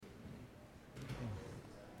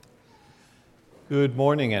Good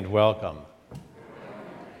morning and welcome.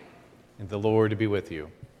 And the Lord be with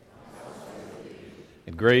you.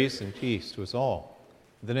 And grace and peace to us all.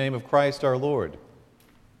 In the name of Christ our Lord.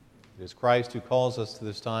 It is Christ who calls us to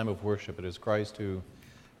this time of worship. It is Christ who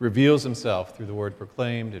reveals himself through the word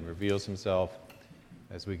proclaimed and reveals himself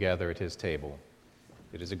as we gather at his table.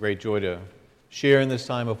 It is a great joy to share in this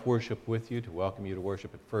time of worship with you, to welcome you to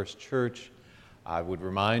worship at First Church. I would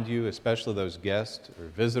remind you, especially those guests or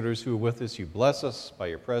visitors who are with us, you bless us by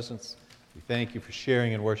your presence. We thank you for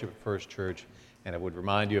sharing in worship at First Church. And I would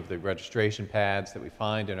remind you of the registration pads that we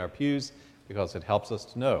find in our pews because it helps us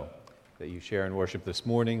to know that you share in worship this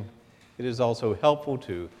morning. It is also helpful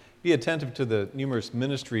to be attentive to the numerous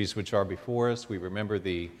ministries which are before us. We remember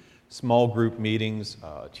the small group meetings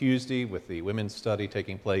Tuesday with the women's study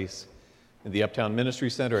taking place in the Uptown Ministry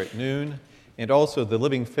Center at noon, and also the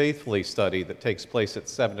Living Faithfully study that takes place at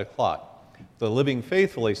 7 o'clock. The Living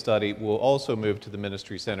Faithfully study will also move to the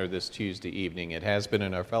Ministry Center this Tuesday evening. It has been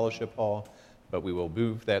in our fellowship hall, but we will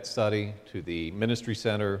move that study to the Ministry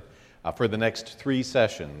Center for the next 3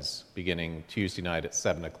 sessions beginning Tuesday night at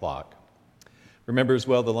 7 o'clock. Remember as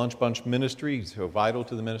well the Lunch Bunch ministry, so vital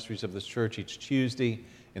to the ministries of this church each Tuesday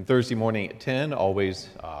and Thursday morning at 10, always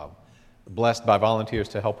blessed by volunteers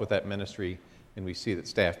to help with that ministry. And we see that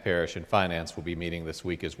staff, parish, and finance will be meeting this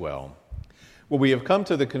week as well. Well, we have come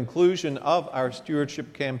to the conclusion of our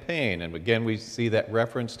stewardship campaign, and again we see that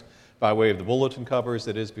referenced by way of the bulletin covers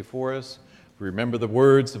that is before us. Remember the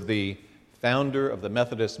words of the founder of the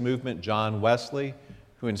Methodist movement, John Wesley,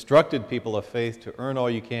 who instructed people of faith to earn all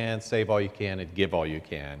you can, save all you can, and give all you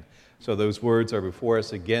can. So those words are before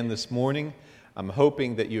us again this morning. I'm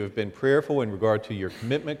hoping that you have been prayerful in regard to your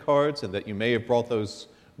commitment cards and that you may have brought those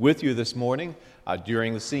with you this morning.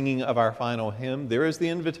 During the singing of our final hymn, there is the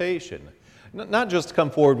invitation, not just to come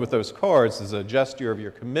forward with those cards as a gesture of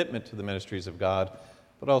your commitment to the ministries of God,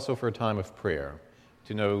 but also for a time of prayer,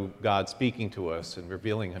 to know God speaking to us and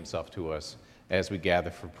revealing himself to us as we gather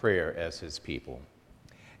for prayer as his people.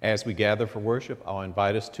 As we gather for worship, I'll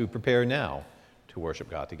invite us to prepare now to worship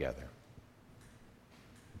God together.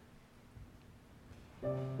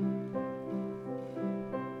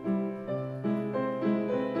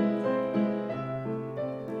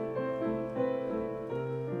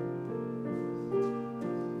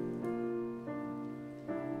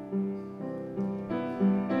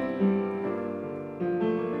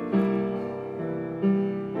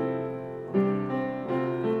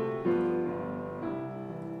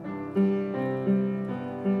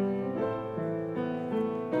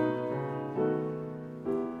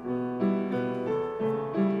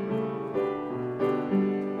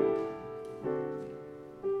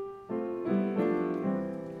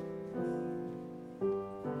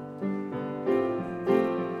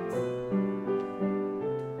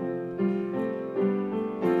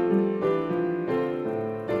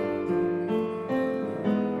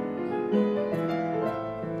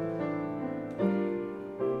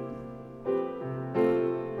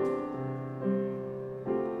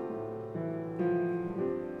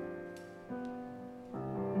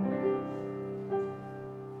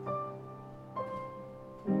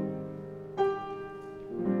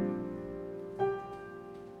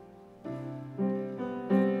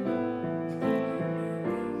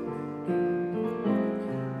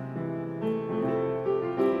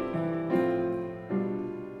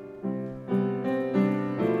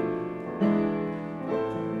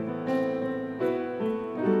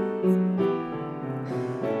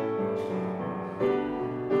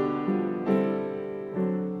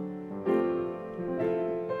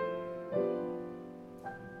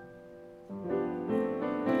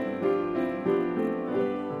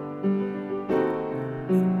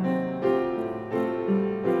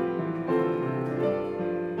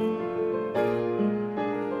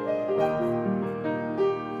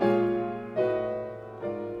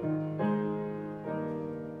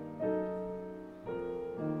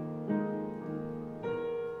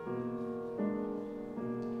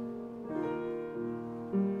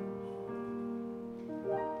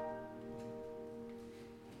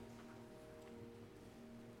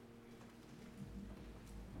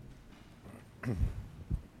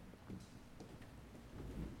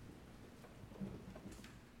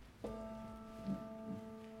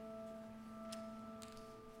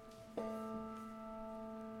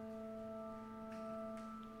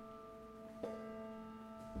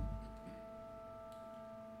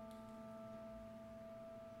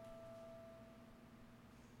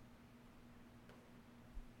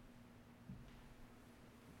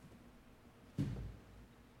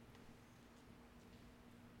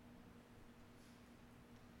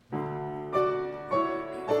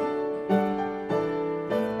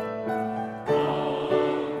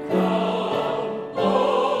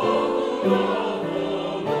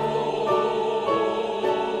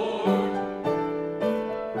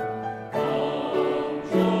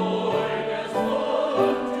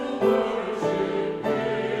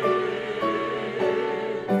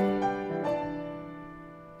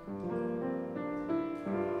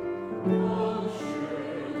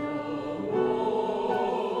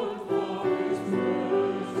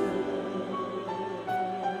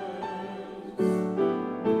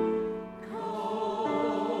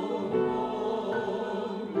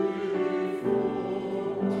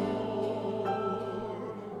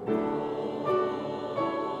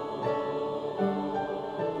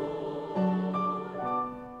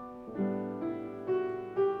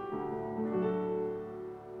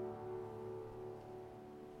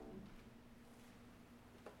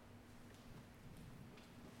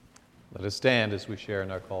 Let us stand as we share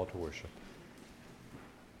in our call to worship.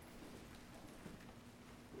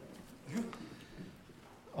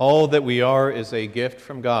 All that we are is a gift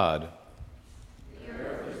from God. The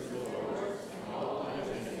earth is the Lord's and all that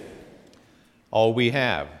is in it. All we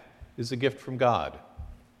have is a gift from God.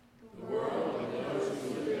 The world and those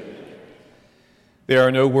who live in it. There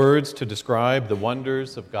are no words to describe the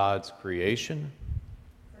wonders of God's creation.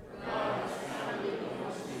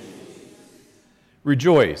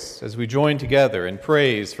 Rejoice as we join together in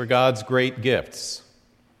praise for God's great gifts.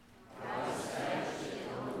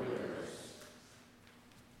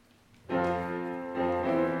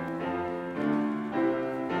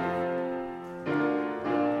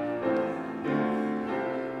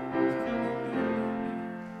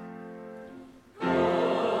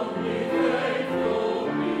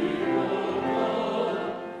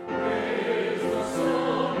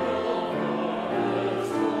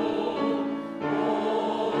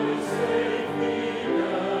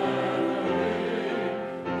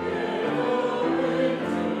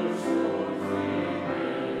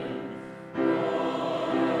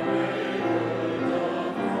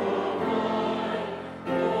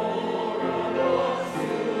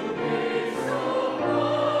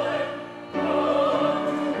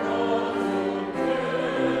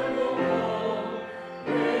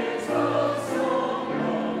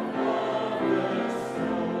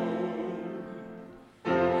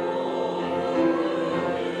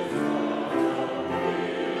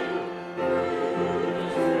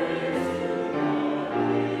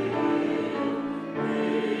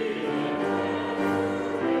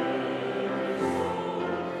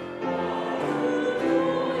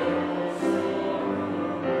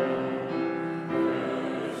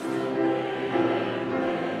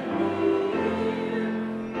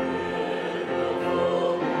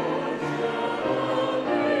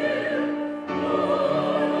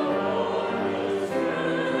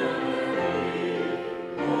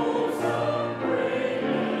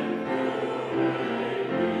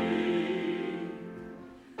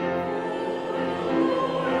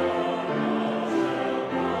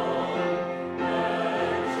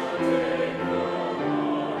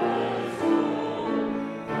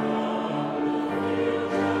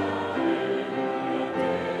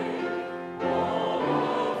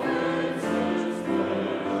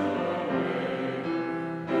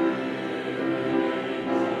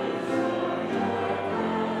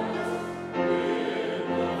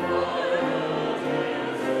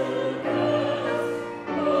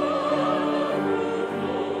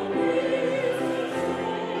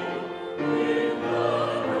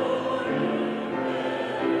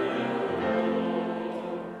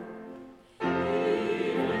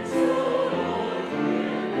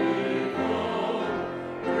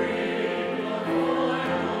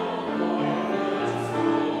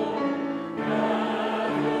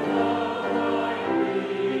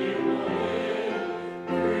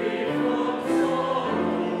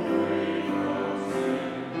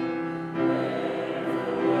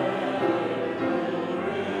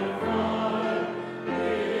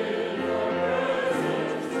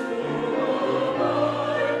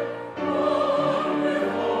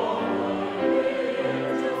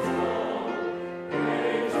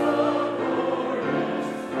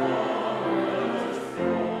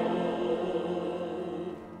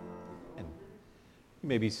 You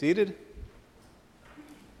may be seated.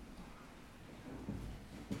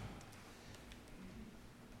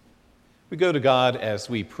 We go to God as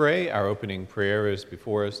we pray. Our opening prayer is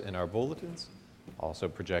before us in our bulletins, also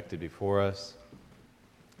projected before us.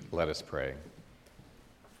 Let us pray.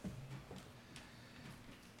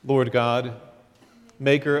 Lord God,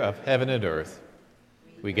 maker of heaven and earth,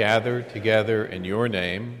 we gather together in your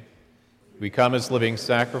name. We come as living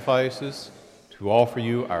sacrifices to offer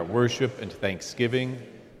you our worship and thanksgiving,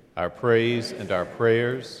 our praise and our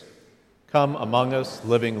prayers. Come among us,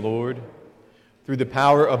 living Lord. Through the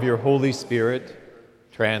power of your Holy Spirit,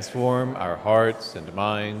 transform our hearts and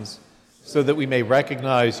minds so that we may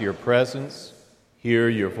recognize your presence, hear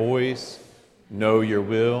your voice, know your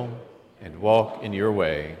will, and walk in your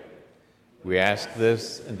way. We ask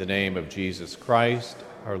this in the name of Jesus Christ,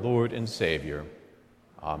 our Lord and Savior.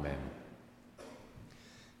 Amen.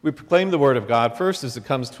 We proclaim the word of God first as it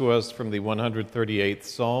comes to us from the 138th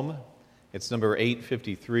Psalm. It's number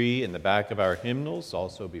 853 in the back of our hymnals,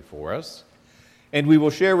 also before us. And we will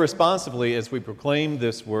share responsively as we proclaim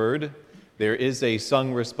this word. There is a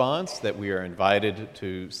sung response that we are invited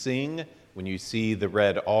to sing when you see the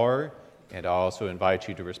red R, and I also invite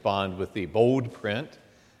you to respond with the bold print.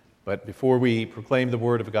 But before we proclaim the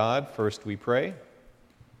word of God, first we pray.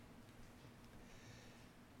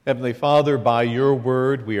 Heavenly Father, by your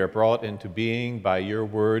word we are brought into being. By your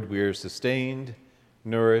word we are sustained,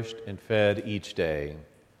 nourished, and fed each day.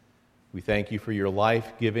 We thank you for your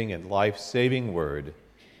life-giving and life-saving word,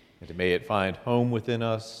 and may it find home within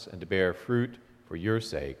us and to bear fruit for your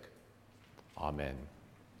sake. Amen.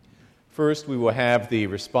 First, we will have the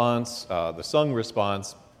response, the sung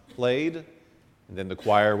response played, and then the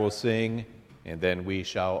choir will sing, and then we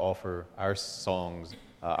shall offer our songs,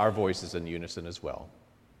 our voices in unison as well.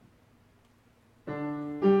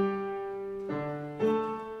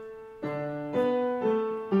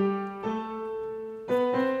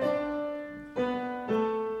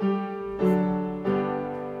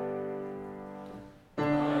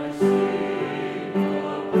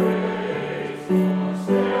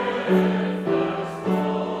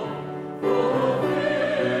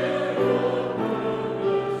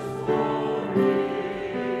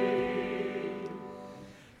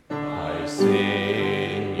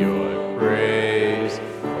 Sing your praise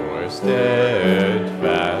for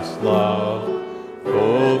steadfast love.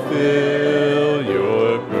 Fulfill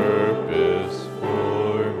your purpose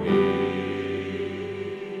for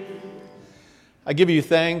me. I give you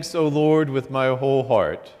thanks, O Lord, with my whole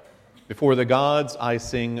heart. Before the gods I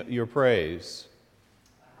sing your praise.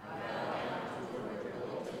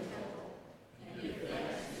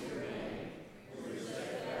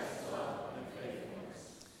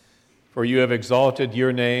 For you have exalted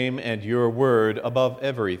your name and your word above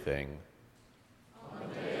everything. On the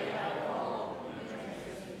day I fall in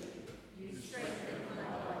transition, you strengthen my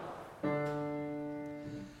life.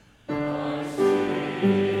 I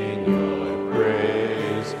Sing your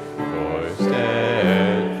praise for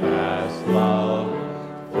steadfast love.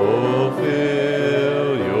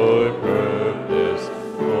 Fulfill your purpose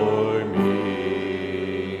for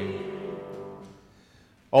me.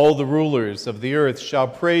 All the rulers of the earth shall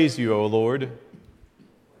praise you, O Lord.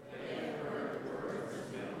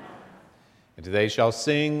 And they shall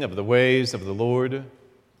sing of the ways of the Lord.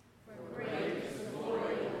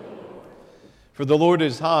 For the Lord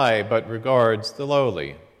is high, but regards the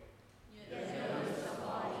lowly.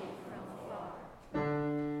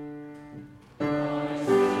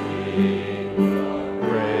 Sing your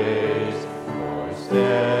praise for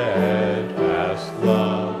steadfast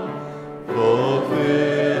love.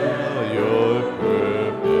 Fulfill your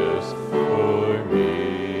purpose for me.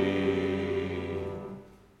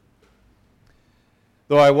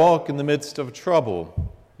 Though I walk in the midst of trouble,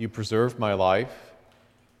 you preserve my life.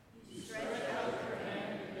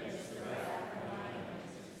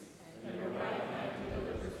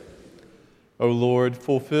 O Lord,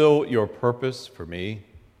 fulfill your purpose for me.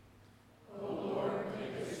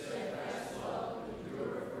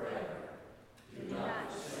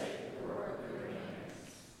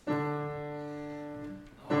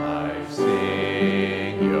 I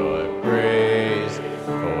sing your praise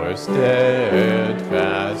for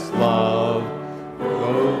steadfast love.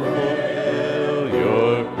 Fulfill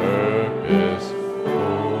your purpose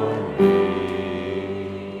for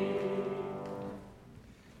me.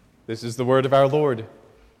 This is the word of our Lord.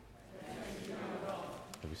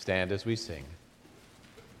 We stand as we sing.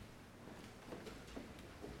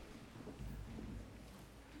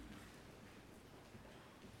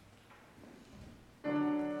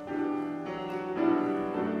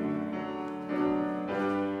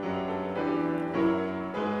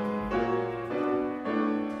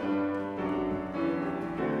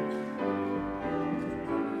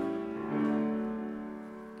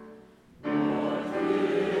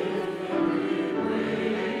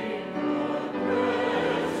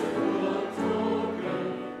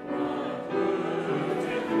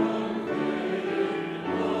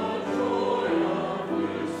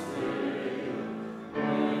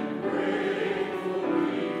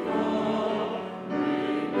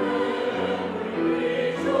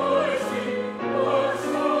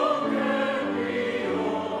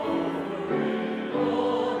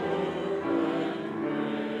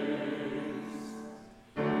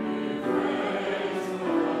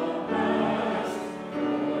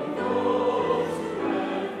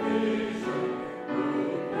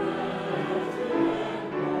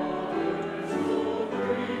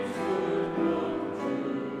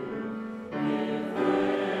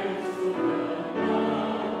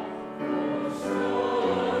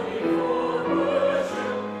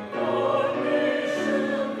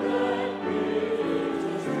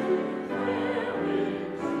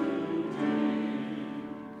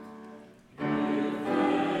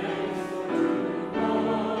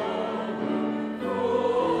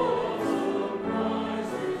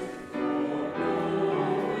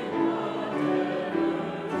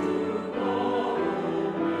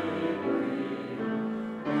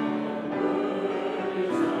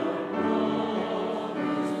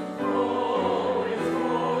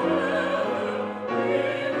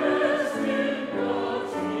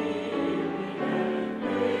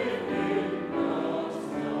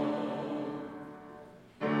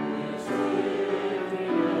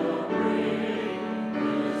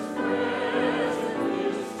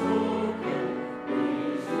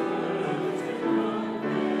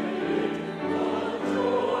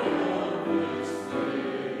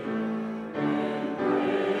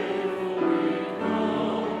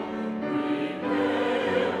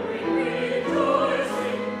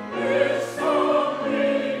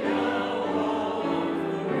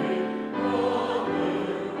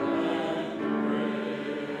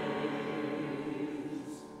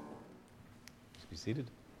 seated.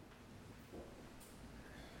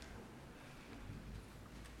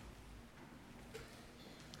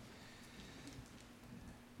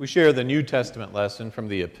 We share the New Testament lesson from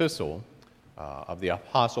the epistle of the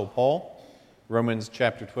Apostle Paul, Romans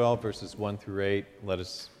chapter 12, verses 1 through 8. Let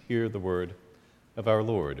us hear the word of our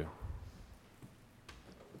Lord.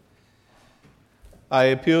 I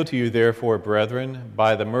appeal to you, therefore, brethren,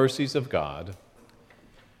 by the mercies of God,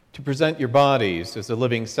 to present your bodies as a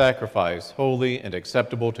living sacrifice, holy and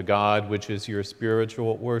acceptable to God, which is your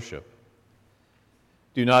spiritual worship.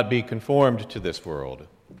 Do not be conformed to this world,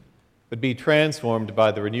 but be transformed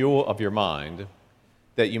by the renewal of your mind,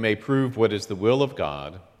 that you may prove what is the will of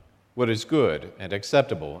God, what is good and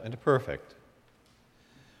acceptable and perfect.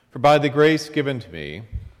 For by the grace given to me,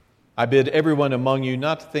 I bid everyone among you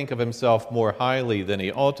not to think of himself more highly than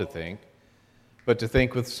he ought to think, but to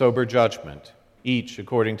think with sober judgment, each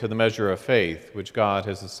according to the measure of faith which God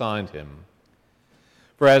has assigned him.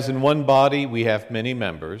 For as in one body we have many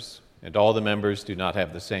members, and all the members do not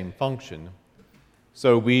have the same function,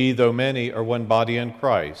 so we, though many, are one body in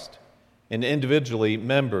Christ, and individually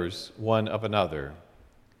members one of another.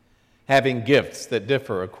 Having gifts that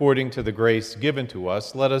differ according to the grace given to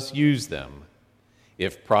us, let us use them.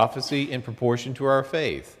 If prophecy, in proportion to our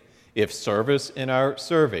faith; if service, in our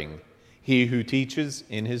serving; he who teaches,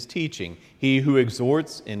 in his teaching; he who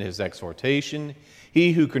exhorts, in his exhortation;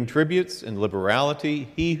 he who contributes, in liberality;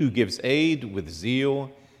 he who gives aid, with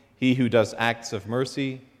zeal; he who does acts of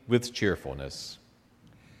mercy, with cheerfulness.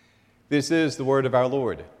 This is the word of our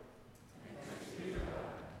Lord.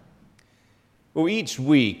 Well, each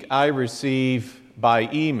week I receive by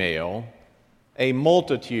email a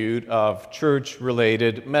multitude of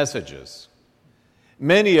church-related messages.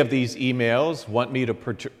 Many of these emails want me to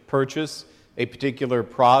purchase a particular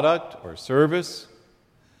product or service.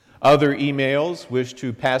 Other emails wish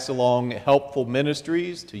to pass along helpful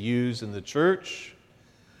ministries to use in the church.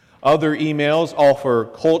 Other emails offer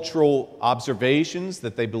cultural observations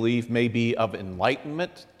that they believe may be of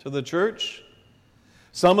enlightenment to the church.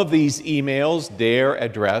 Some of these emails dare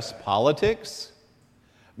address politics.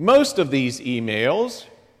 Most of these emails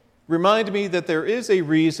remind me that there is a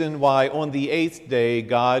reason why on the 8th day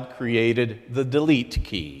God created the delete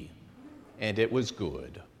key, and it was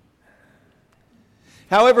good.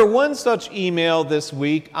 However, one such email this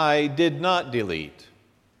week I did not delete.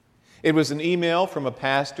 It was an email from a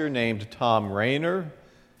pastor named Tom Rainer,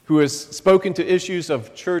 who has spoken to issues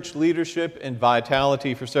of church leadership and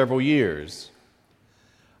vitality for several years.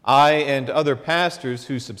 I and other pastors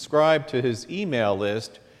who subscribe to his email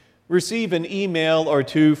list receive an email or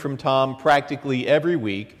two from Tom practically every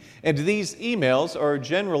week, and these emails are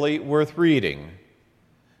generally worth reading.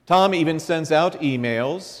 Tom even sends out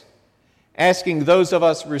emails asking those of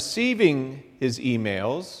us receiving his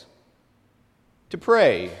emails to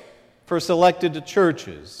pray for selected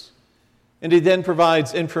churches, and he then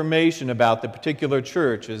provides information about the particular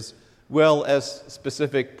church as well as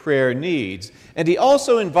specific prayer needs. And he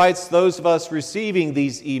also invites those of us receiving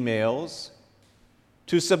these emails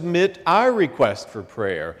to submit our request for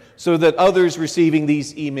prayer so that others receiving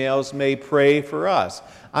these emails may pray for us.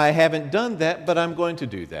 I haven't done that, but I'm going to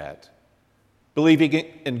do that. Believing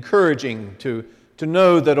it encouraging to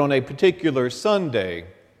know that on a particular Sunday,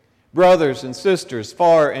 brothers and sisters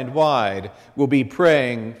far and wide will be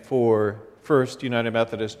praying for First United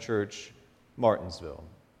Methodist Church, Martinsville.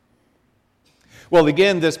 Well,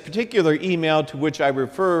 again, this particular email to which I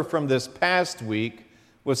refer from this past week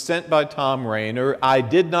was sent by Tom Rainer. I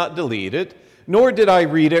did not delete it, nor did I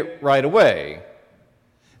read it right away.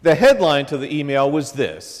 The headline to the email was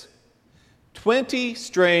this: 20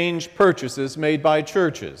 strange purchases made by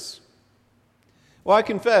churches. Well, I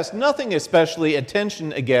confess, nothing especially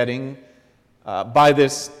attention-getting by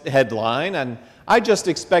this headline, and I just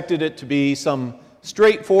expected it to be some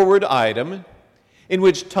straightforward item in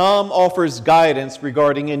which Tom offers guidance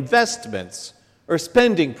regarding investments or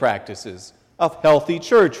spending practices of healthy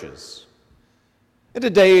churches. And a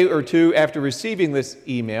day or two after receiving this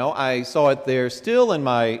email, I saw it there still in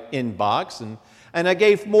my inbox, and I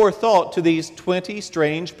gave more thought to these 20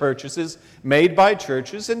 strange purchases made by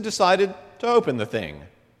churches and decided to open the thing.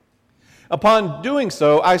 Upon doing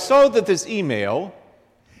so, I saw that this email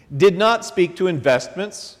did not speak to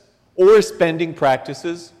investments or spending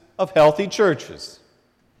practices of healthy churches.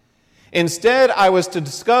 Instead, I was to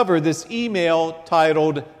discover this email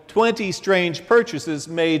titled 20 Strange Purchases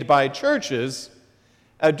Made by Churches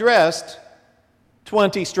addressed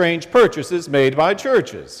 20 strange purchases made by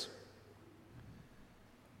churches.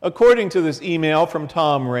 According to this email from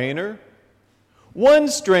Tom Rainer, one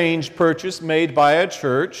strange purchase made by a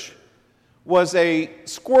church was a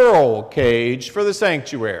squirrel cage for the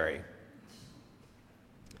sanctuary.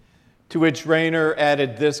 To which Rayner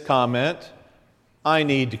added this comment, "I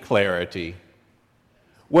need clarity.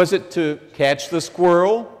 Was it to catch the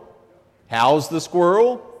squirrel, house the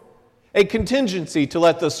squirrel, a contingency to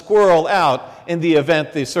let the squirrel out in the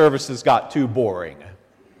event the services got too boring?"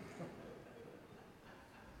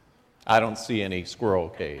 I don't see any squirrel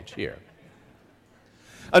cage here.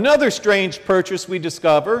 Another strange purchase we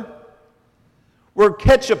discover were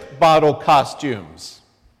ketchup bottle costumes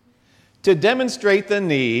to demonstrate the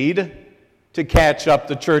need to catch up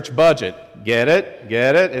the church budget. Get it?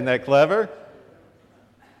 Get it? Isn't that clever?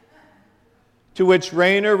 To which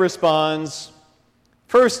Rayner responds,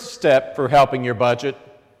 "First step for helping your budget,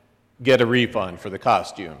 get a refund for the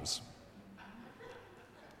costumes."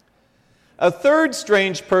 A third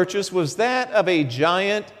strange purchase was that of a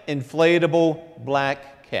giant inflatable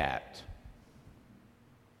black cat.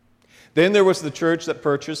 Then there was the church that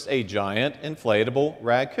purchased a giant inflatable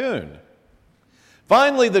raccoon.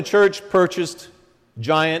 Finally, the church purchased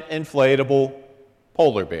giant inflatable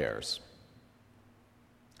polar bears.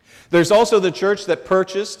 There's also the church that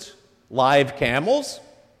purchased live camels,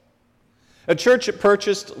 a church that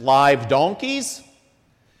purchased live donkeys,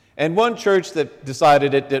 and one church that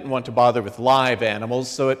decided it didn't want to bother with live animals,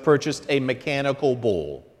 so it purchased a mechanical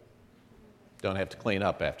bull. Don't have to clean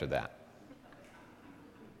up after that.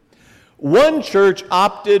 One church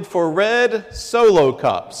opted for red Solo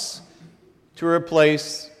cups to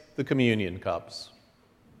replace the communion cups.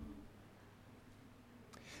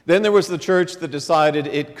 Then there was the church that decided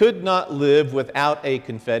it could not live without a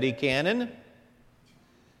confetti cannon.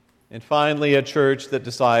 And finally, a church that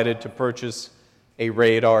decided to purchase a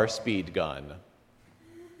radar speed gun.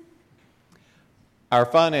 Our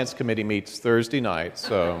finance committee meets Thursday night,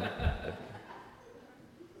 so...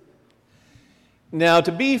 Now,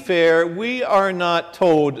 to be fair, we are not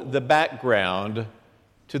told the background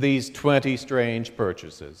to these 20 strange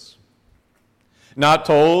purchases. Not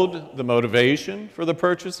told the motivation for the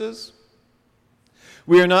purchases.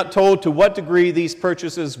 We are not told to what degree these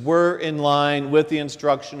purchases were in line with the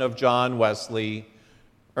instruction of John Wesley: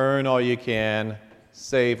 earn all you can,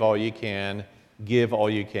 save all you can, give all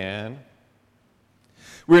you can.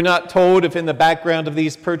 We're not told if in the background of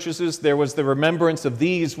these purchases there was the remembrance of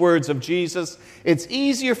these words of Jesus: "It's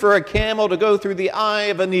easier for a camel to go through the eye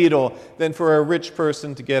of a needle than for a rich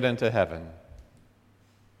person to get into heaven."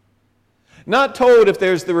 Not told if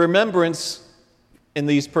there's the remembrance in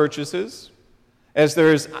these purchases, as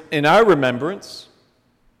there is in our remembrance,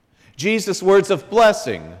 Jesus' words of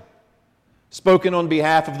blessing spoken on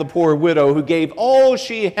behalf of the poor widow who gave all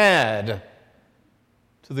she had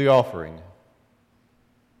to the offering.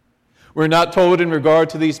 We're not told in regard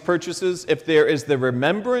to these purchases if there is the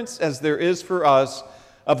remembrance, as there is for us,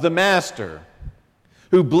 of the master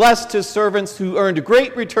who blessed his servants who earned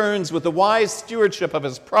great returns with the wise stewardship of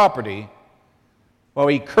his property, while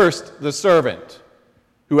he cursed the servant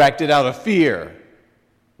who acted out of fear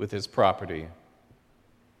with his property.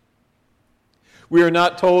 We are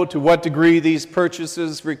not told to what degree these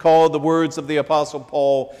purchases recall the words of the Apostle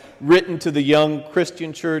Paul written to the young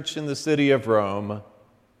Christian church in the city of Rome.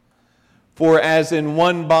 "For as in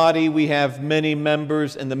one body we have many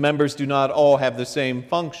members, and the members do not all have the same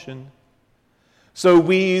function, so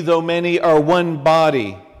we, though many, are one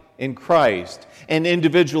body in Christ, and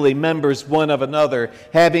individually members one of another,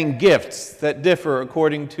 having gifts that differ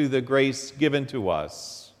according to the grace given to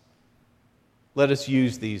us. Let us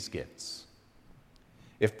use these gifts.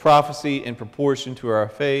 If prophecy in proportion to our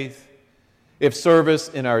faith, if service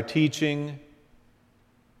in our teaching,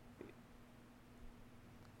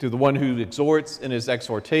 to the one who exhorts in his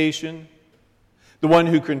exhortation, the one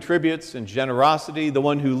who contributes in generosity, the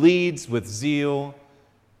one who leads with zeal,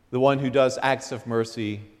 the one who does acts of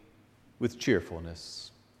mercy with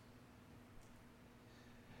cheerfulness."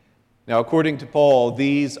 Now, according to Paul,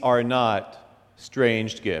 these are not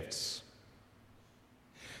strange gifts.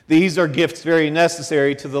 These are gifts very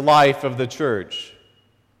necessary to the life of the church.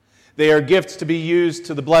 They are gifts to be used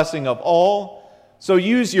to the blessing of all. So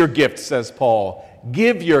use your gifts, says Paul.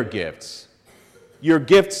 Give your gifts. Your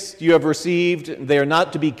gifts you have received, they are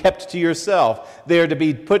not to be kept to yourself. They are to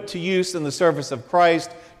be put to use in the service of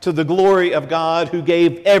Christ to the glory of God who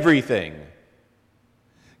gave everything.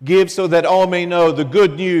 Give so that all may know the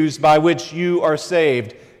good news by which you are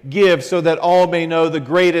saved. Give so that all may know the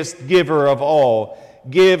greatest giver of all.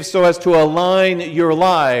 Give so as to align your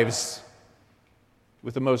lives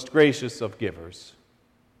with the most gracious of givers.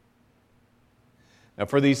 Now,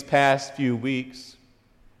 for these past few weeks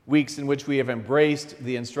in which we have embraced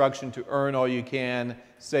the instruction to earn all you can,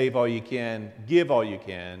 save all you can, give all you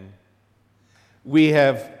can, We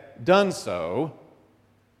have done so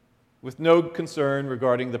with no concern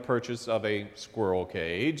regarding the purchase of a squirrel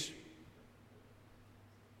cage.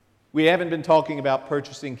 We haven't been talking about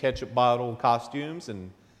purchasing ketchup bottle costumes, and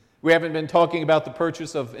we haven't been talking about the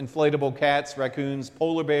purchase of inflatable cats, raccoons,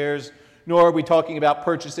 polar bears, nor are we talking about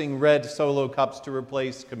purchasing red Solo cups to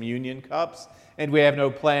replace communion cups, and we have no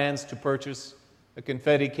plans to purchase a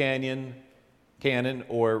confetti cannon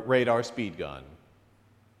or radar speed gun.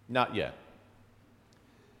 Not yet.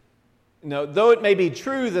 Now, though it may be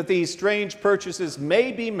true that these strange purchases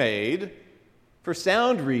may be made for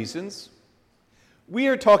sound reasons, we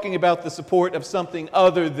are talking about the support of something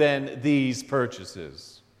other than these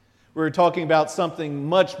purchases. We're talking about something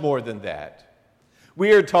much more than that.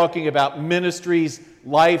 We are talking about ministries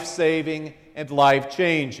life-saving and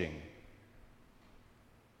life-changing.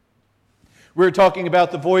 We're talking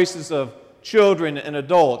about the voices of children and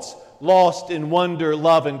adults lost in wonder,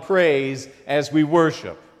 love, and praise as we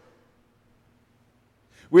worship.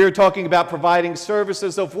 We are talking about providing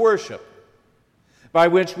services of worship by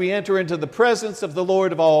which we enter into the presence of the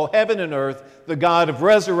Lord of all heaven and earth, the God of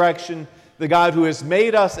resurrection, the God who has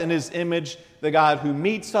made us in his image, the God who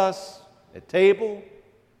meets us at table.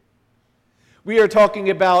 We are talking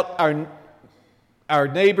about our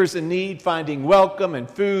neighbors in need finding welcome and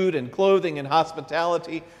food and clothing and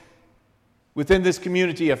hospitality within this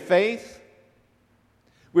community of faith.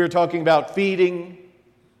 We are talking about feeding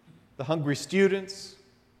the hungry students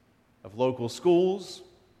of local schools.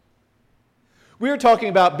 We are talking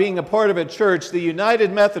about being a part of a church, the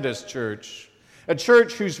United Methodist Church, a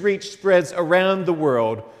church whose reach spreads around the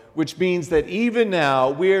world, which means that even now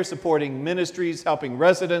we are supporting ministries helping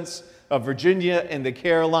residents of Virginia and the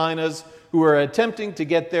Carolinas who are attempting to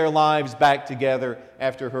get their lives back together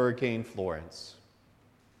after Hurricane Florence.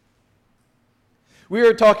 We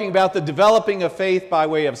are talking about the developing of faith by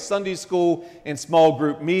way of Sunday school and small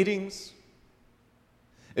group meetings.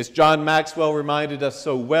 As John Maxwell reminded us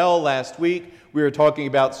so well last week, we are talking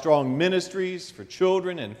about strong ministries for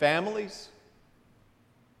children and families.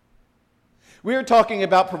 We are talking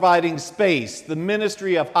about providing space, the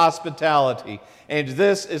ministry of hospitality, and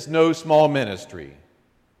this is no small ministry.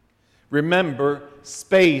 Remember,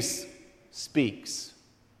 space speaks.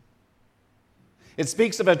 It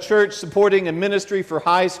speaks of a church supporting a ministry for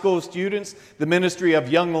high school students, the ministry of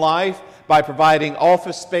Young Life, by providing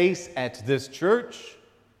office space at this church.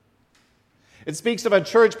 It speaks of a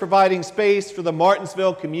church providing space for the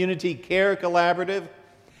Martinsville Community Care Collaborative,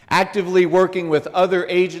 actively working with other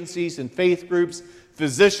agencies and faith groups,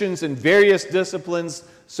 physicians in various disciplines,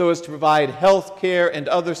 so as to provide health care and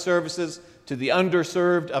other services to the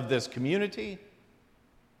underserved of this community.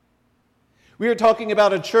 We are talking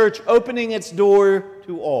about a church opening its door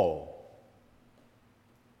to all.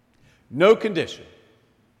 No condition,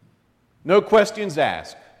 no questions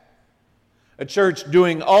asked. A church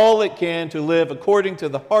doing all it can to live according to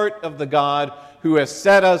the heart of the God who has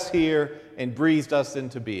set us here and breathed us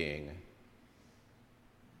into being.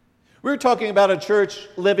 We're talking about a church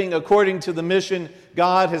living according to the mission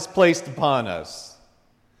God has placed upon us.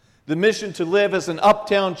 The mission to live as an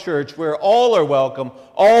uptown church where all are welcome,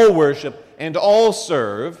 all worship, and all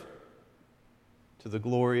serve to the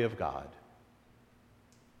glory of God.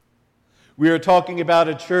 We are talking about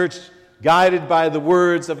a church guided by the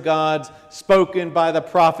words of God spoken by the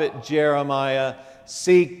prophet Jeremiah,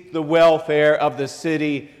 seek the welfare of the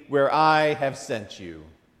city where I have sent you.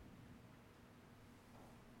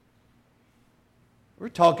 We're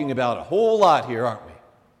talking about a whole lot here, aren't we?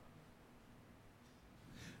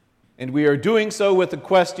 And we are doing so with the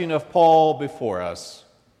question of Paul before us.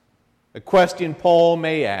 A question Paul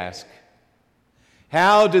may ask: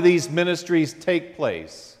 how do these ministries take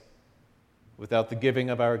place without the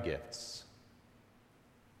giving of our gifts?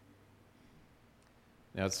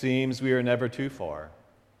 Now, it seems we are never too far,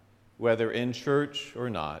 whether in church or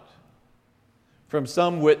not, from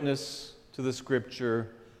some witness to the scripture,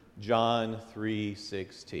 John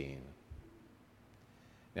 3:16.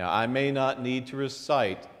 Now, I may not need to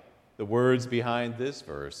recite the words behind this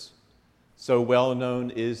verse, so well known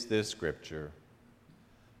is this scripture.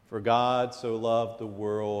 For God so loved the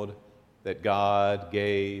world that God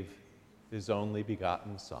gave his only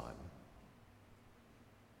begotten Son.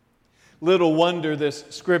 Little wonder this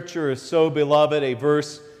scripture is so beloved, a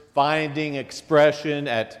verse finding expression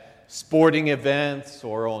at sporting events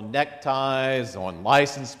or on neckties, on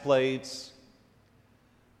license plates.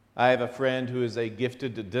 I have a friend who is a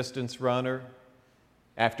gifted distance runner.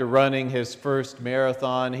 After running his first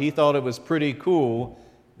marathon, he thought it was pretty cool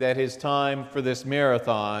that his time for this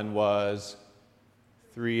marathon was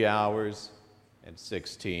 3 hours and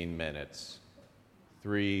 16 minutes.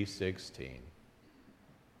 3:16.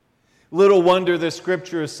 Little wonder this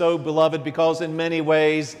scripture is so beloved, because in many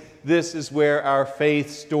ways this is where our faith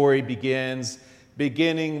story begins,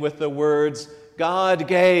 beginning with the words, God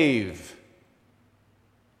gave.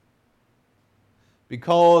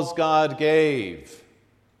 Because God gave,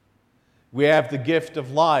 we have the gift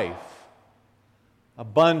of life,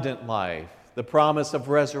 abundant life, the promise of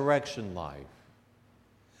resurrection life.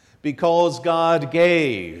 Because God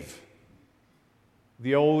gave,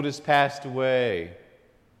 the old is passed away,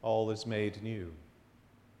 all is made new.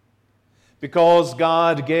 Because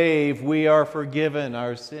God gave, we are forgiven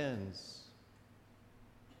our sins.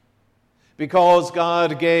 Because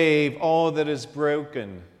God gave, all that is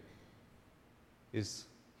broken is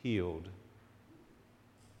healed.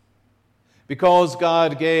 Because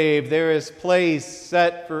God gave, there is place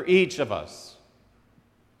set for each of us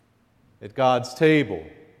at God's table.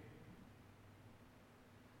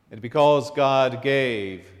 And because God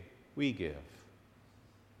gave, we give.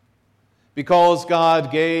 Because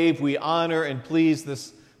God gave, we honor and please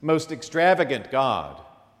this most extravagant God,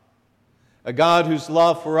 a God whose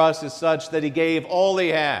love for us is such that he gave all he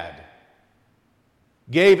had,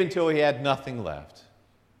 gave until he had nothing left,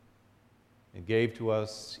 and gave to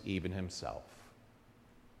us even himself.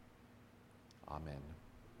 Amen.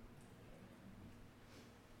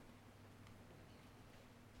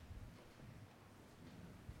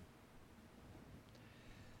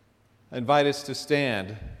 I invite us to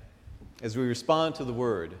stand as we respond to the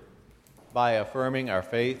word by affirming our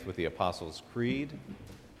faith with the Apostles' Creed,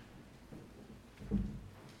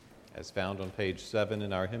 as found on page 7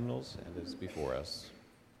 in our hymnals and is before us.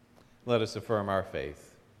 Let us affirm our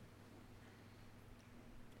faith.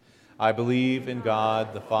 I believe in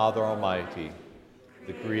God, the Father Almighty,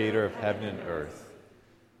 the creator of heaven and earth.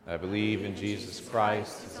 I believe in Jesus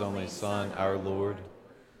Christ, his only Son, our Lord,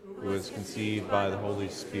 who was conceived by the Holy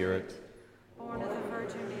Spirit, born of the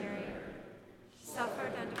Virgin Mary,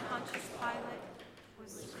 suffered under Pontius Pilate,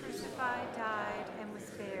 was crucified, died, and was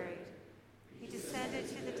buried. He descended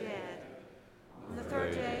to the dead. On the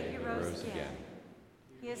third day he rose again.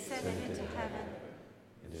 He ascended into heaven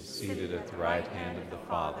and is seated at the right hand of the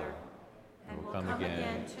Father, and will come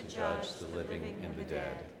again to judge the living and the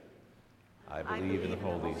dead. I believe in the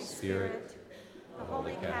Holy Spirit, the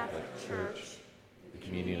Holy Catholic Church, the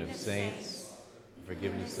communion of saints, the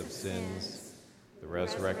forgiveness of sins, the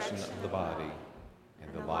resurrection of the body,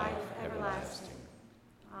 and the life everlasting.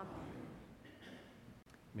 Amen.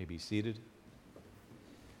 You may be seated.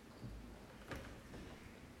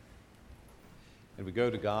 And we go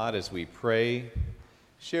to God as we pray,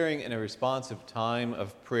 sharing in a responsive time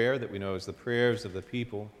of prayer that we know as the prayers of the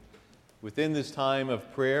people. Within this time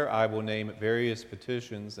of prayer, I will name various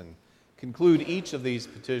petitions and conclude each of these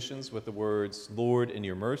petitions with the words, Lord, in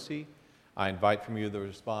your mercy. I invite from you the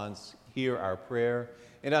response, hear our prayer.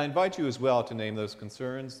 And I invite you as well to name those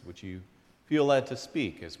concerns which you feel led to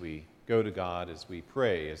speak as we go to God, as we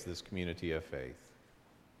pray as this community of faith.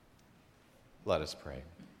 Let us pray.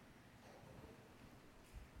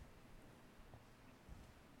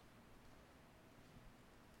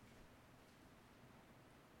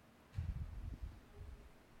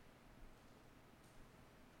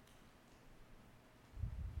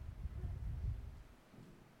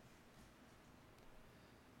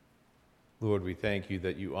 Lord, we thank you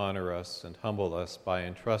that you honor us and humble us by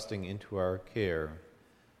entrusting into our care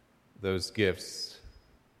those gifts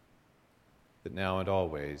that now and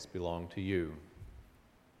always belong to you.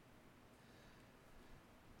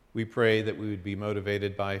 We pray that we would be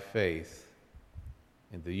motivated by faith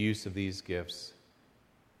in the use of these gifts.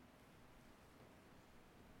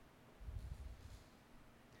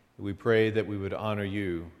 We pray that we would honor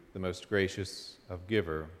you, the most gracious of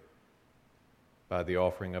giver, by the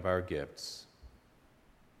offering of our gifts.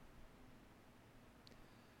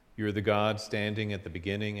 You're the God standing at the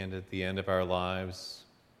beginning and at the end of our lives,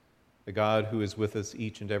 the God who is with us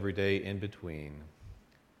each and every day in between.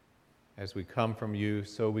 As we come from you,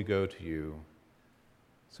 so we go to you.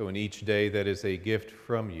 So in each day that is a gift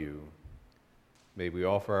from you, may we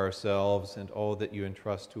offer ourselves and all that you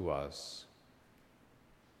entrust to us,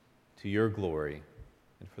 to your glory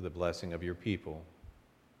and for the blessing of your people.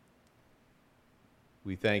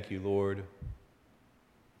 We thank you, Lord,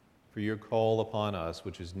 for your call upon us,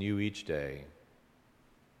 which is new each day.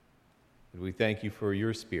 And we thank you for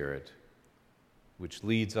your Spirit, which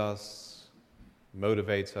leads us,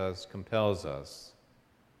 motivates us, compels us,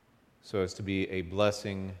 so as to be a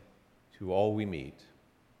blessing to all we meet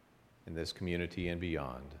in this community and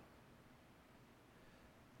beyond.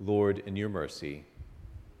 Lord, in your mercy,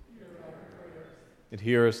 and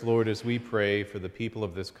hear us, Lord, as we pray for the people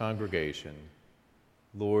of this congregation.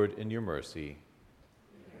 Lord, in your mercy.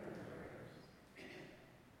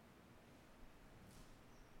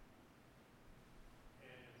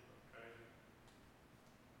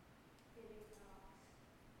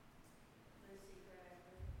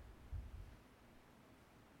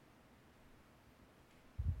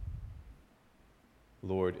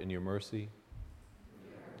 Lord, in your mercy.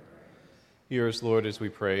 Hear us, Lord, as we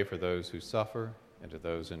pray for those who suffer and to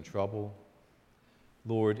those in trouble.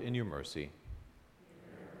 Lord, in your mercy.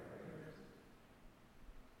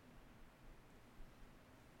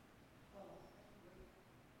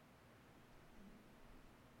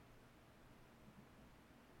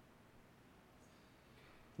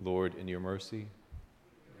 Lord, in your mercy.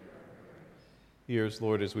 Hear us,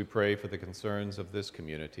 Lord, as we pray for the concerns of this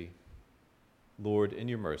community. Lord, in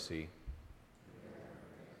your mercy.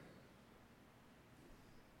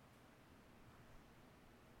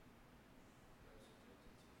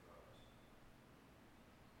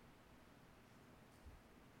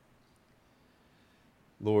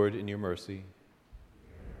 Lord, in your mercy.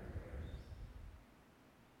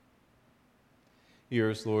 Hear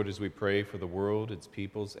us, Lord, as we pray for the world, its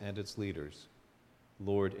peoples, and its leaders.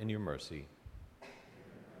 Lord, in your mercy.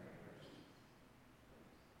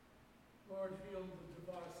 Lord, heal the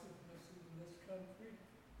divisiveness in this country.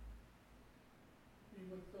 Be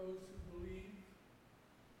with those who believe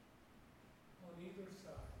on either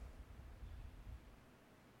side.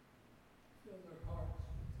 Fill their hearts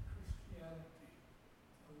with Christianity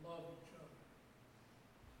to love each other.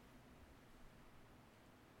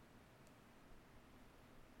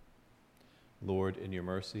 Lord, in your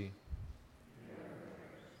mercy.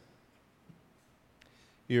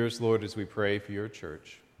 Hear us, Lord, as we pray for your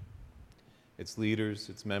church, its leaders,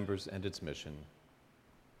 its members, and its mission.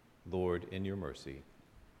 Lord, in your mercy.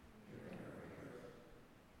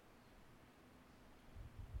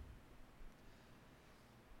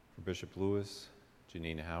 For Bishop Lewis,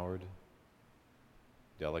 Janine Howard,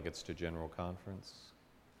 delegates to General Conference,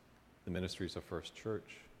 the ministries of First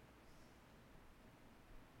Church.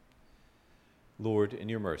 Lord, in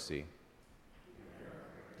your mercy.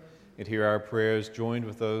 And hear our prayers joined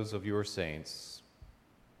with those of your saints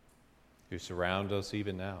who surround us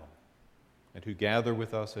even now and who gather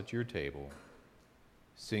with us at your table,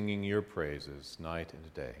 singing your praises night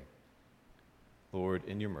and day. Lord,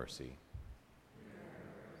 in your mercy.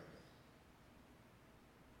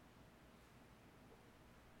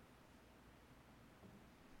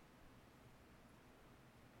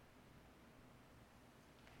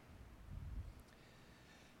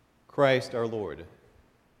 Christ our Lord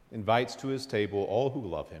invites to his table all who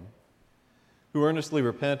love him, who earnestly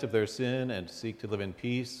repent of their sin and seek to live in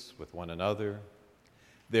peace with one another.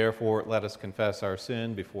 Therefore, let us confess our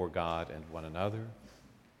sin before God and one another.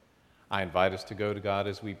 I invite us to go to God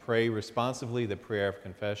as we pray responsively the prayer of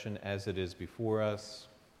confession as it is before us,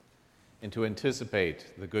 and to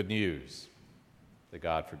anticipate the good news that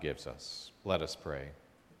God forgives us. Let us pray.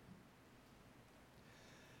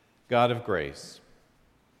 God of grace,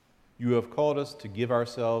 you have called us to give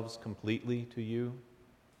ourselves completely to you,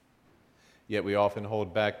 yet we often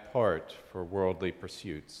hold back part for worldly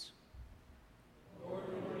pursuits. Lord,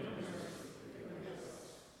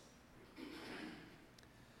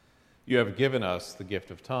 you have given us the gift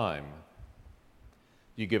of time.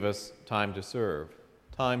 You give us time to serve,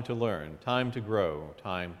 time to learn, time to grow,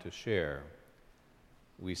 time to share.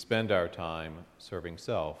 We spend our time serving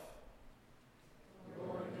self.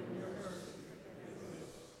 Lord,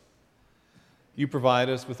 you provide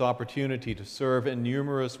us with opportunity to serve in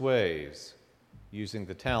numerous ways, using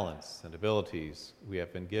the talents and abilities we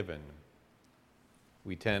have been given.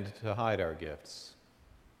 We tend to hide our gifts.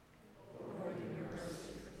 Lord,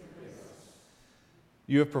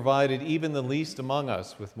 you have provided even the least among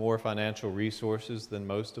us with more financial resources than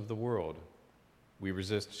most of the world. We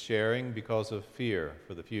resist sharing because of fear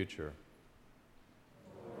for the future.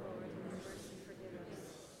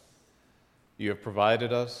 You have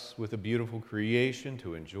provided us with a beautiful creation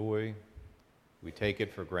to enjoy. We take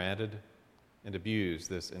it for granted and abuse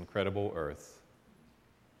this incredible earth.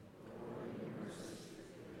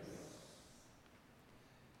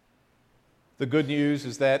 The good news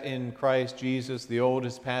is that in Christ Jesus, the old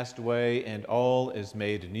has passed away and all is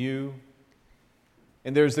made new.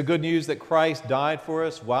 And there's the good news that Christ died for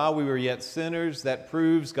us while we were yet sinners. That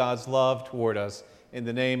proves God's love toward us. In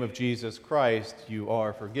the name of Jesus Christ, you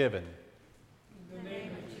are forgiven. In the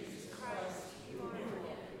name of Jesus Christ, you are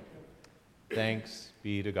forgiven. Thanks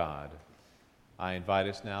be to God. I invite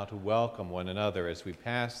us now to welcome one another as we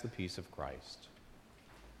pass the peace of Christ.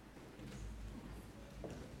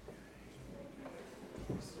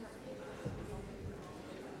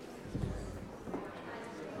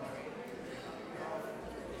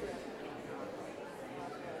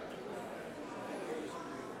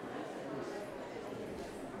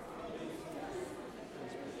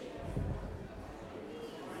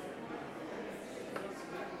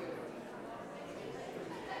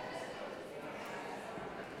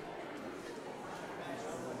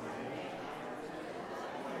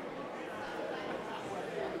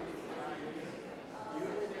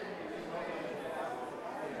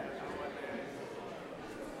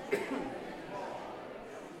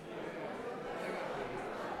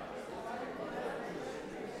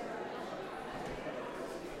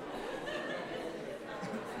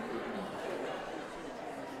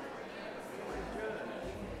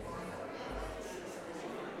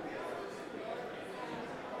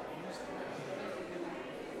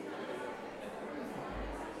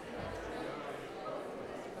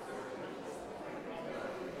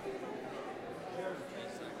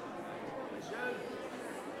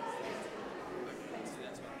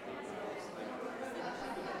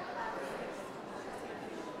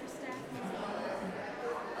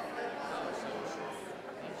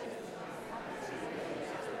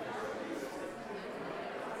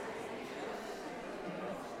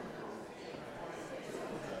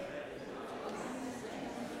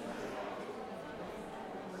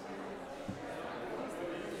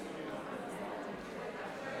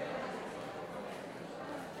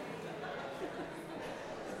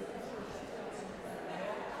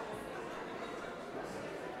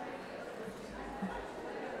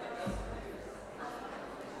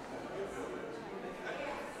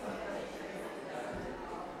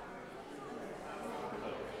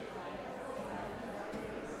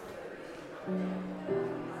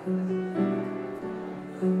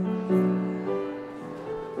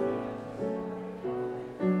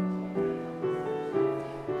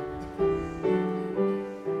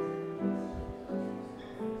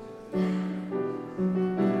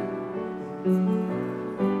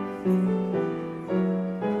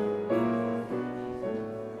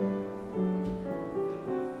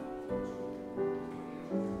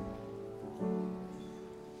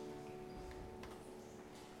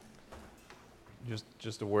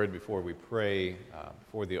 Just a word before we pray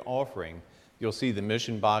for the offering. You'll see the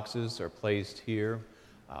mission boxes are placed here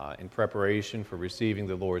in preparation for receiving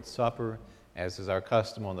the Lord's Supper, as is our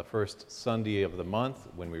custom on the first Sunday of the month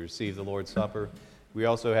when we receive the Lord's Supper. We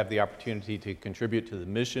also have the opportunity to contribute to the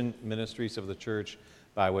mission ministries of the church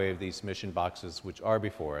by way of these mission boxes which are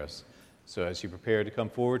before us. So as you prepare to come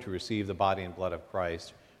forward to receive the body and blood of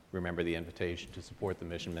Christ, remember the invitation to support the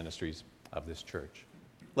mission ministries of this church.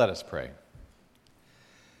 Let us pray.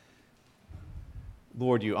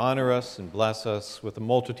 Lord, you honor us and bless us with a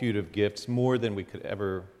multitude of gifts, more than we could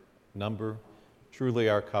ever number. Truly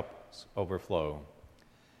our cups overflow.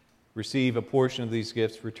 Receive a portion of these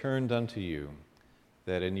gifts returned unto you,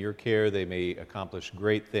 that in your care they may accomplish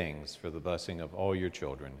great things for the blessing of all your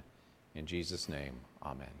children. In Jesus' name,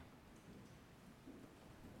 amen.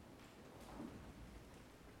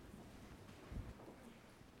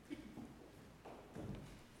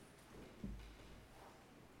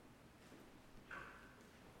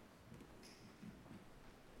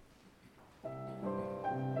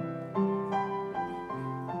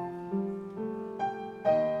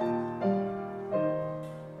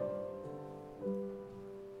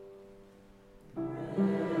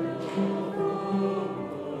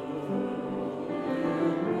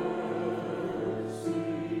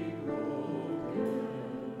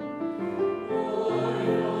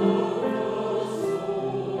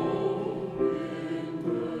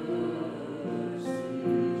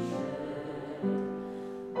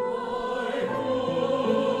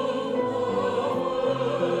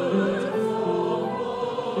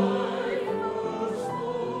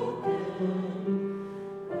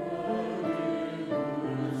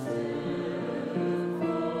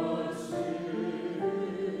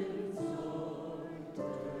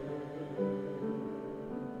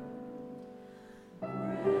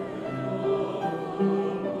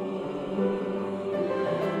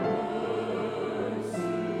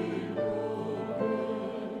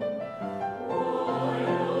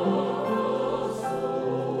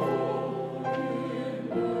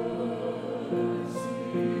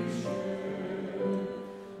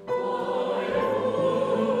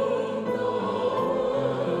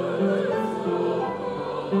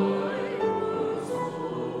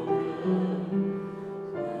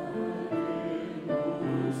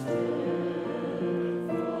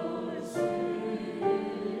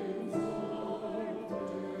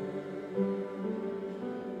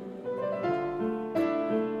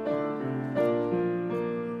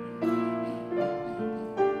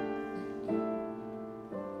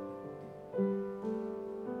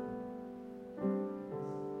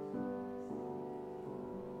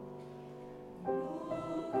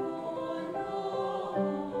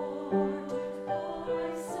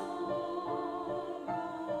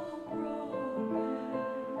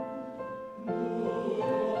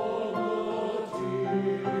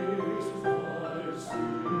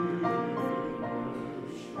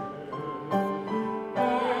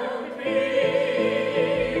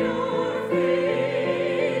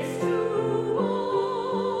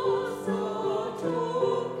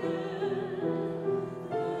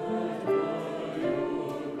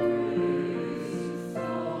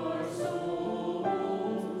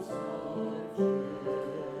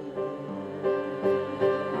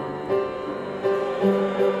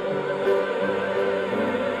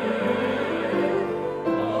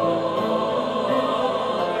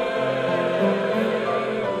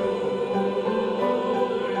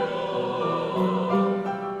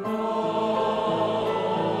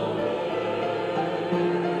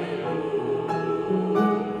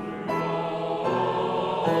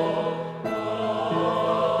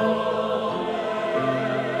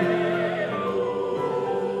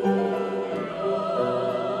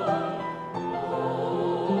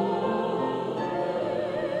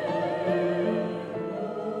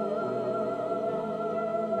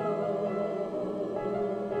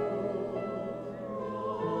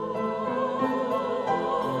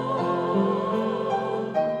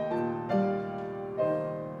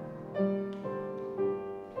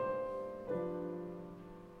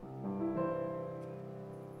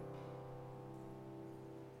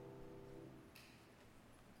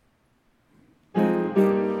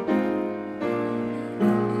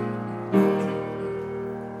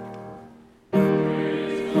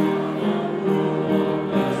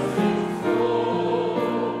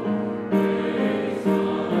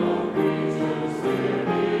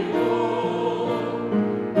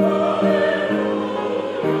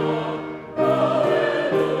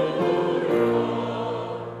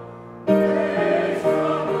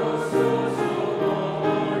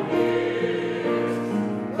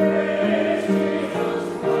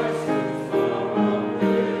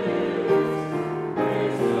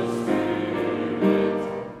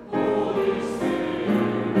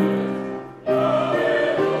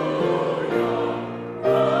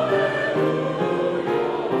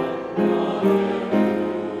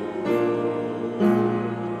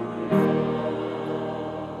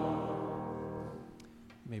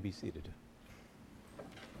 seated.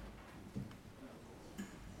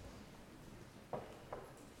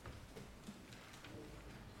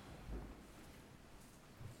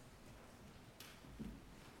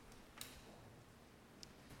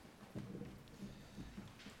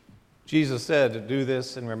 Jesus said, "Do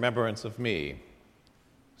this in remembrance of me."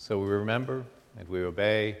 So we remember and we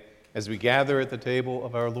obey as we gather at the table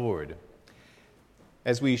of our Lord.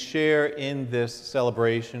 As we share in this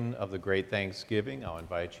celebration of the great Thanksgiving, I'll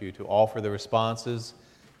invite you to offer the responses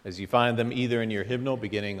as you find them either in your hymnal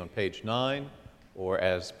beginning on page 9 or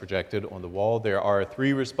as projected on the wall. There are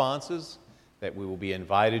 3 responses that we will be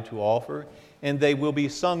invited to offer, and they will be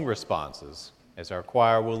sung responses as our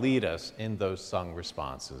choir will lead us in those sung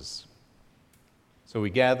responses. So we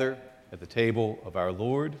gather at the table of our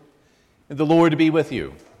Lord, and the Lord be with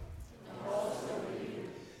you. And also with you.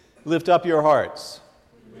 Lift up your hearts.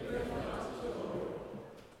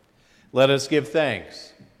 Let us give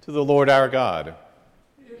thanks to the Lord our God.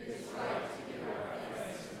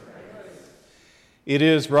 It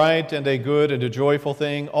is right and a good and a joyful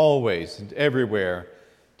thing always and everywhere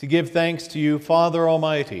to give thanks to you, Father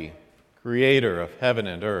Almighty, Creator of heaven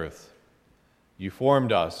and earth. You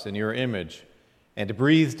formed us in your image and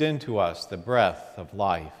breathed into us the breath of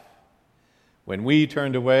life. When we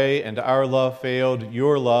turned away and our love failed,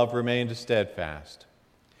 your love remained steadfast.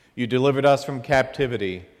 You delivered us from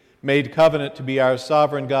captivity, made covenant to be our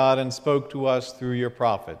sovereign God, and spoke to us through your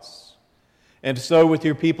prophets. And so with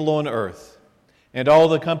your people on earth and all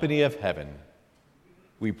the company of heaven,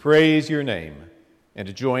 we praise your name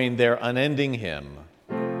and join their unending hymn.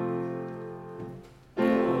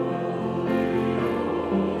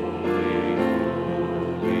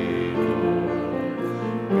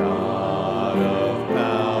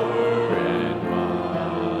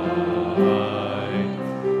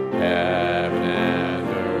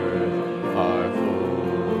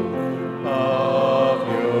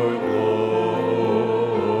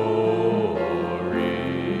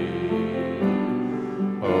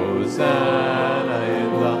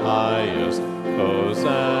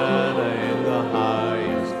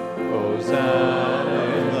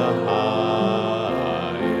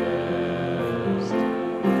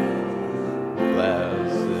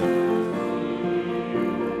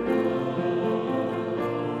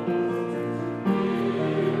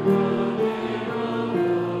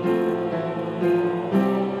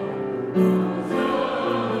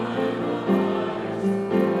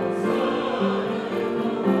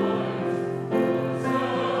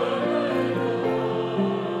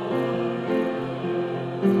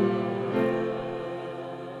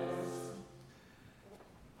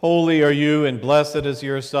 Holy are you, and blessed is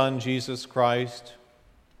your Son, Jesus Christ.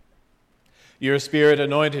 Your Spirit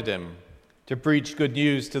anointed him to preach good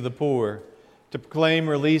news to the poor, to proclaim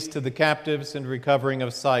release to the captives and recovering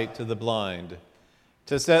of sight to the blind,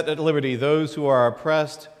 to set at liberty those who are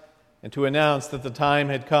oppressed, and to announce that the time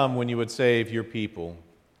had come when you would save your people.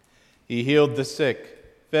 He healed the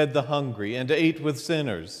sick, fed the hungry, and ate with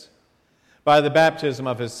sinners. By the baptism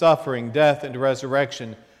of his suffering, death, and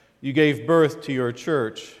resurrection, you gave birth to your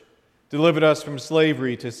church, delivered us from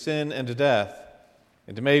slavery to sin and death,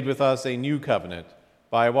 and made with us a new covenant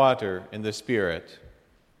by water and the Spirit.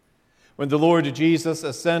 When the Lord Jesus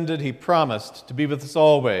ascended, he promised to be with us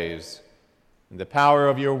always in the power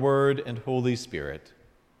of your word and Holy Spirit.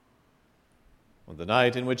 On the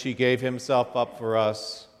night in which he gave himself up for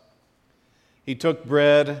us, he took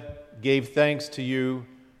bread, gave thanks to you,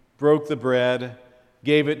 broke the bread,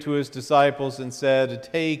 gave it to his disciples, and said,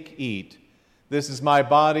 "Take, eat. This is my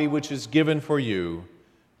body, which is given for you.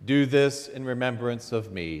 Do this in remembrance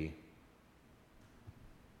of me."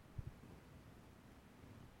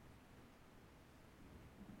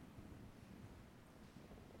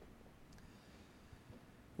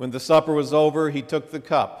 When the supper was over, he took the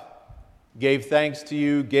cup, gave thanks to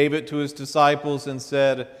you, gave it to his disciples, and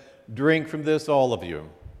said, "Drink from this, all of you.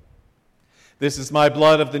 This is my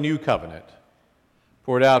blood of the new covenant,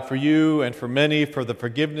 poured out for you and for many for the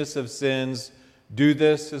forgiveness of sins. Do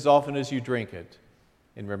this as often as you drink it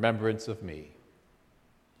in remembrance of me."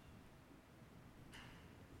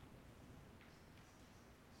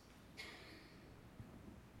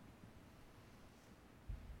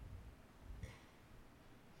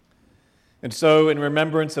 And so, in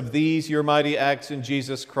remembrance of these, your mighty acts in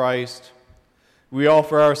Jesus Christ, we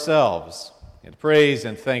offer ourselves in praise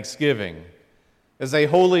and thanksgiving as a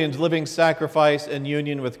holy and living sacrifice in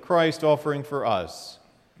union with Christ offering for us,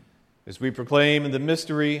 as we proclaim in the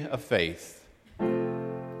mystery of faith.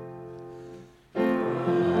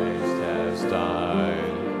 Christ has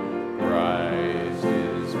died, Christ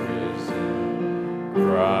is risen,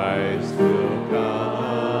 Christ will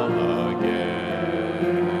come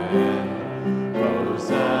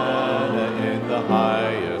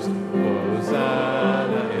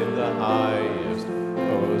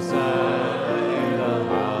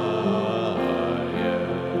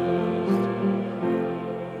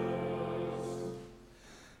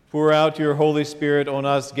out your Holy Spirit on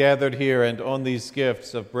us gathered here and on these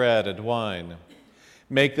gifts of bread and wine.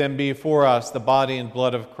 Make them be for us the body and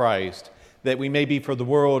blood of Christ, that we may be for the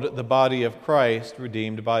world the body of Christ,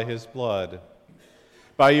 redeemed by his blood.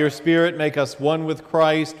 By your Spirit, make us one with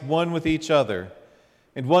Christ, one with each other,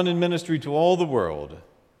 and one in ministry to all the world,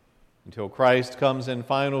 until Christ comes in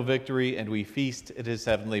final victory and we feast at his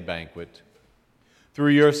heavenly banquet.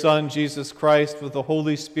 Through your Son, Jesus Christ, with the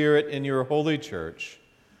Holy Spirit in your holy church,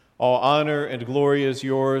 all honor and glory is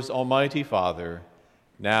yours, Almighty Father,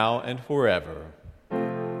 now and forever.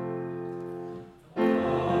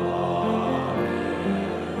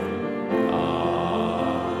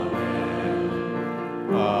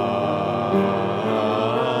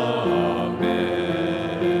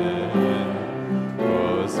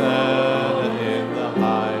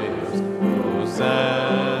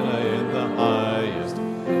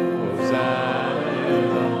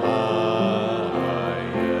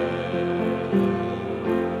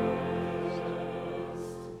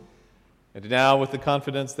 Now, with the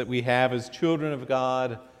confidence that we have as children of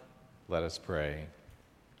God, let us pray.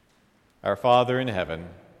 Our Father in heaven,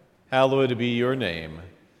 hallowed be your name.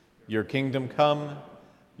 Your kingdom come,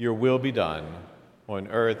 your will be done, on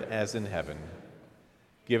earth as in heaven.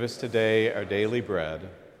 Give us today our daily bread.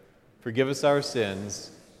 Forgive us our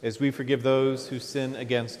sins, as we forgive those who sin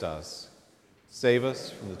against us. Save us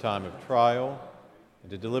from the time of trial,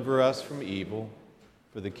 and to deliver us from evil.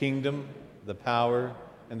 For the kingdom, the power,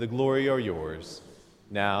 and the glory are yours,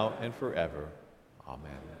 now and forever.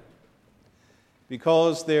 Amen.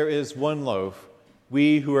 Because there is one loaf,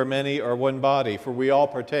 we who are many are one body, for we all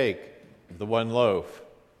partake of the one loaf.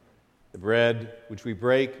 The bread which we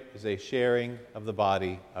break is a sharing of the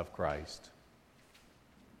body of Christ.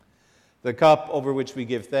 The cup over which we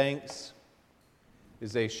give thanks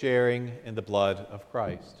is a sharing in the blood of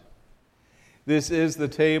Christ. This is the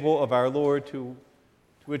table of our Lord to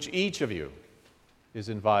which each of you is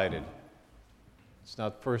invited. It's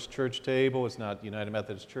not First Church table, it's not United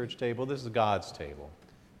Methodist Church table, this is God's table.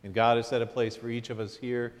 And God has set a place for each of us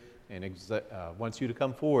here and wants you to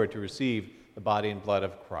come forward to receive the body and blood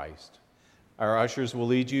of Christ. Our ushers will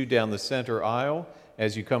lead you down the center aisle.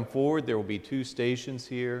 As you come forward, there will be 2 stations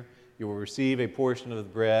here. You will receive a portion of the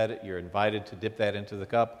bread. You're invited to dip that into the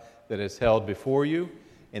cup that is held before you.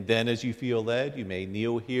 And then as you feel led, you may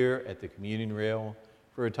kneel here at the communion rail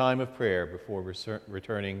for a time of prayer before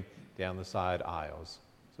returning down the side aisles.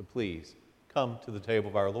 So please, come to the table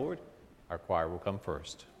of our Lord. Our choir will come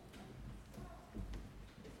first.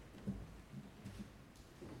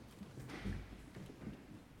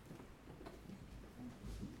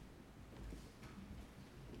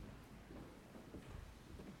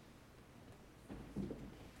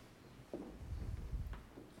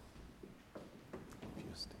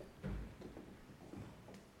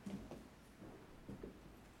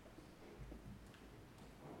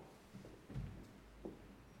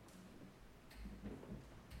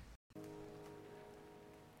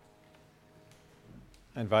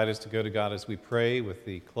 I invite us to go to God as we pray with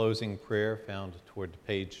the closing prayer found toward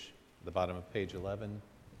the bottom of page 11.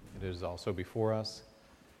 It is also before us.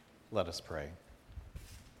 Let us pray.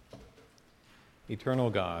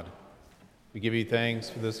 Eternal God, we give you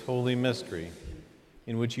thanks for this holy mystery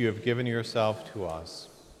in which you have given yourself to us.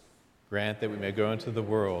 Grant that we may go into the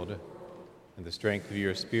world in the strength of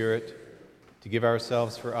your Spirit to give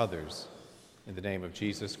ourselves for others. In the name of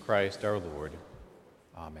Jesus Christ our Lord.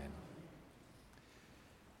 Amen.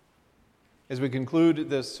 As we conclude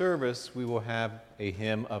this service, we will have a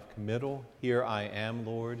hymn of committal, Here I Am,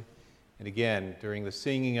 Lord. And again, during the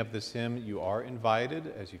singing of this hymn, you are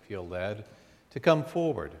invited, as you feel led, to come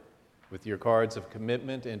forward with your cards of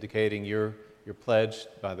commitment indicating your pledge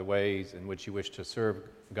by the ways in which you wish to serve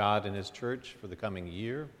God and his church for the coming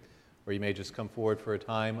year. Or you may just come forward for a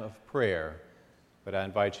time of prayer. But I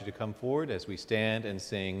invite you to come forward as we stand and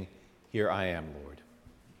sing, Here I Am, Lord.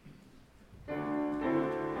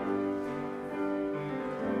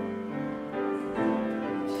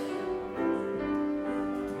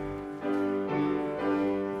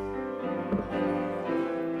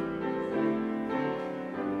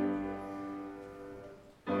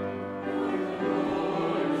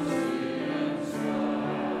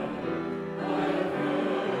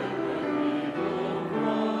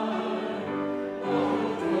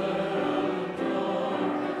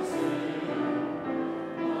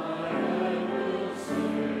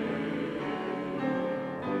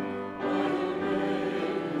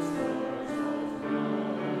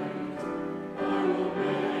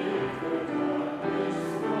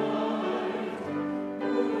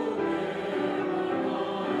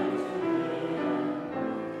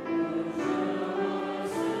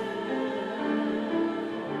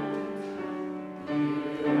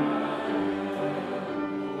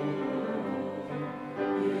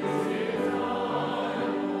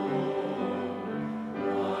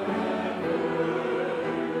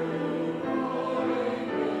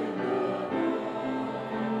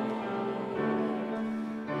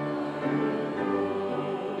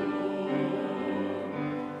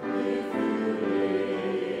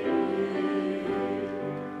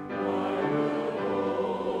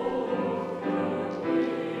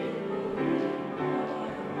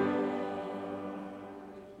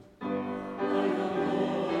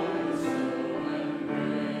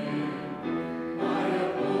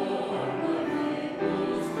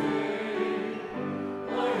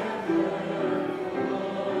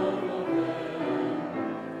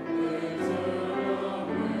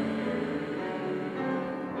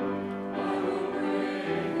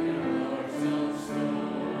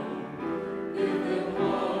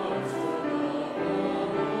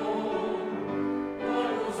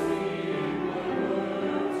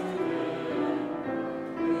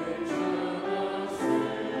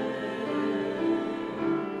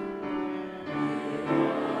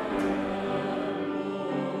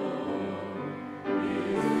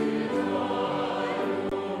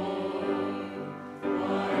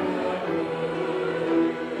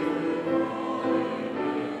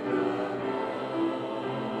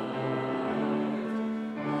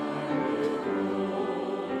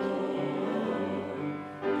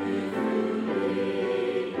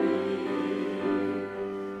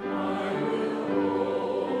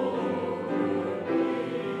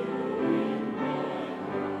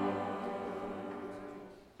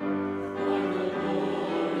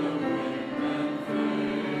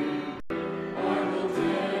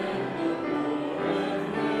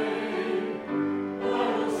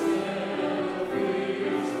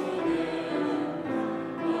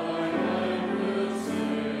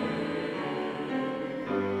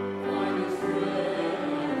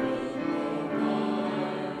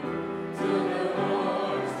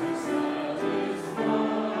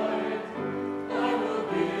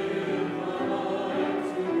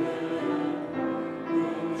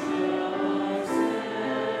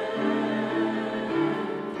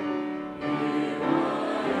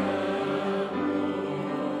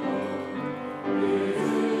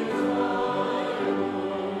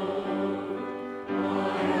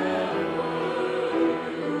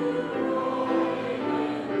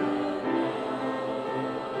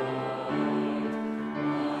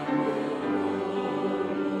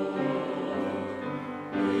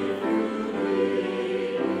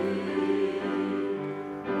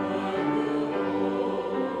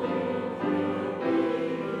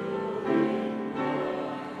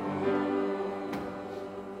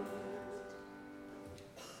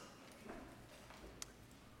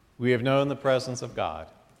 we have known the presence of God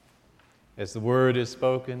as the word is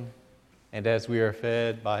spoken and as we are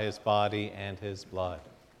fed by his body and his blood.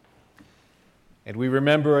 And we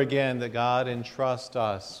remember again that God entrusts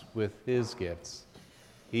us with his gifts,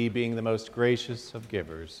 he being the most gracious of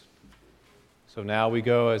givers. So now we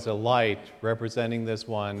go as a light representing this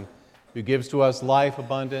one who gives to us life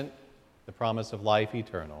abundant, the promise of life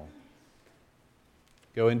eternal.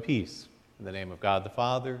 Go in peace, in the name of God the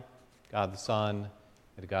Father, God the Son,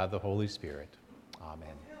 and God the Holy Spirit.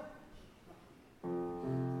 Amen.